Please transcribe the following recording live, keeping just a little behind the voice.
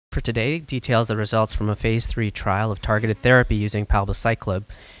For today details the results from a phase 3 trial of targeted therapy using palbociclib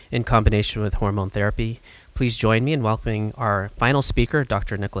in combination with hormone therapy. Please join me in welcoming our final speaker,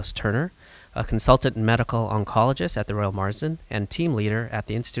 Dr. Nicholas Turner, a consultant medical oncologist at the Royal Marsden and team leader at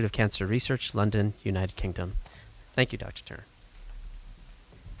the Institute of Cancer Research, London, United Kingdom. Thank you, Dr. Turner.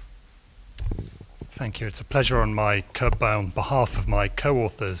 Thank you. It's a pleasure on behalf of my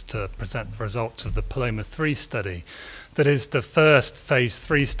co-authors to present the results of the PALOMA-3 study. That is the first phase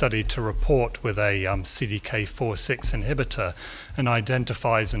 3 study to report with a CDK4/6 inhibitor and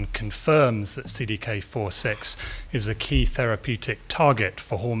identifies and confirms that CDK4/6 is a key therapeutic target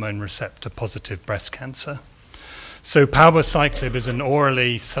for hormone receptor-positive breast cancer. So palbociclib is an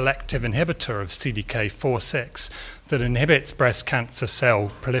orally selective inhibitor of CDK4/6 that inhibits breast cancer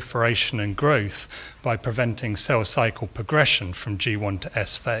cell proliferation and growth by preventing cell cycle progression from G1 to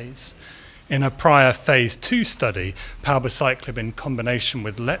S phase. In a prior phase 2 study, palbociclib in combination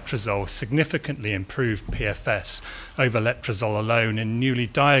with letrozole significantly improved PFS over letrozole alone in newly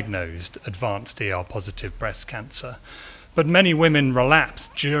diagnosed advanced ER-positive breast cancer. But many women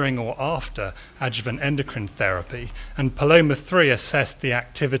relapsed during or after adjuvant endocrine therapy, and PALOMA-3 assessed the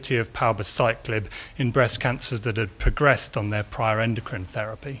activity of palbociclib in breast cancers that had progressed on their prior endocrine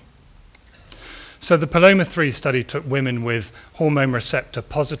therapy. So the PALOMA-3 study took women with hormone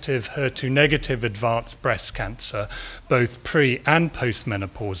receptor-positive, HER2-negative advanced breast cancer, both pre- and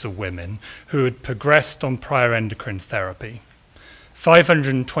post-menopausal women who had progressed on prior endocrine therapy.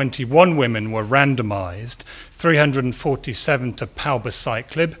 521 women were randomized, 347 to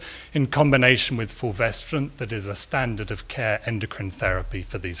palbociclib in combination with Fulvestrant, that is a standard of care endocrine therapy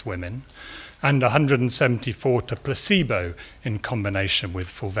for these women, and 174 to placebo in combination with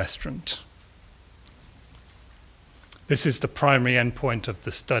Fulvestrant. This is the primary endpoint of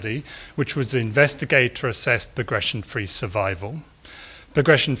the study, which was the investigator-assessed progression-free survival.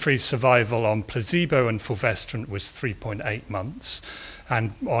 Progression-free survival on placebo and Fulvestrant was 3.8 months,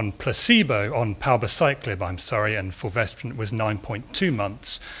 and on palbociclib, and Fulvestrant was 9.2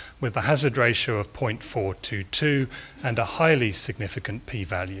 months, with a hazard ratio of 0.422 and a highly significant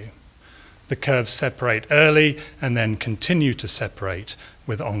p-value. The curves separate early and then continue to separate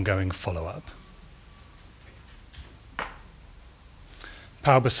with ongoing follow-up.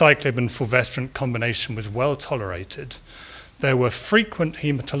 Palbociclib and Fulvestrant combination was well tolerated. There were frequent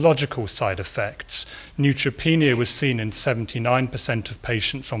hematological side effects. Neutropenia was seen in 79% of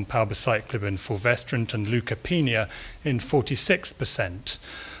patients on palbociclib and Fulvestrant, and leukopenia in 46%,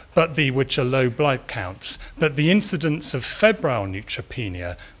 which are low blood counts. But the incidence of febrile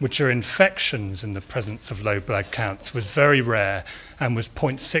neutropenia, which are infections in the presence of low blood counts, was very rare and was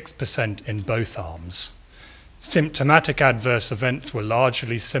 0.6% in both arms. Symptomatic adverse events were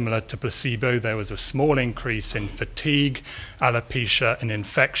largely similar to placebo. There was a small increase in fatigue, alopecia, and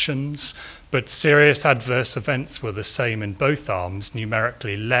infections, but serious adverse events were the same in both arms,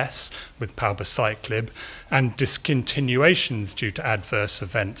 numerically less with palbociclib, and discontinuations due to adverse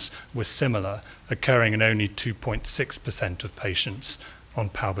events were similar, occurring in only 2.6% of patients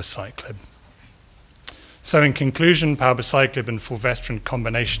on palbociclib. So in conclusion, palbociclib and Fulvestrant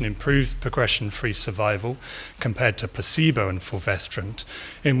combination improves progression-free survival compared to placebo and Fulvestrant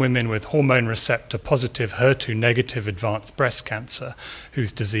in women with hormone receptor-positive, HER2-negative advanced breast cancer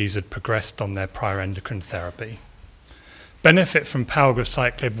whose disease had progressed on their prior endocrine therapy. Benefit from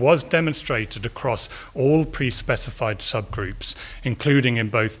palbociclib was demonstrated across all pre-specified subgroups, including in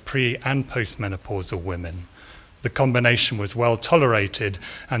both pre- and post-menopausal women. The combination was well tolerated,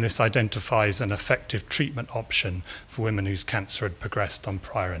 and this identifies an effective treatment option for women whose cancer had progressed on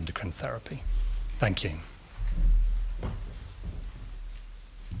prior endocrine therapy. Thank you.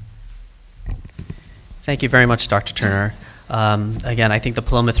 Thank you very much, Dr. Turner. Again, I think the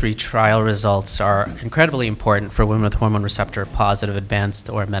PALOMA-3 trial results are incredibly important for women with hormone receptor-positive advanced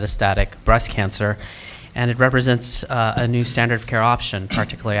or metastatic breast cancer, and it represents a new standard of care option,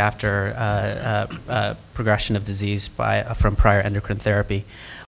 particularly after progression of disease from prior endocrine therapy.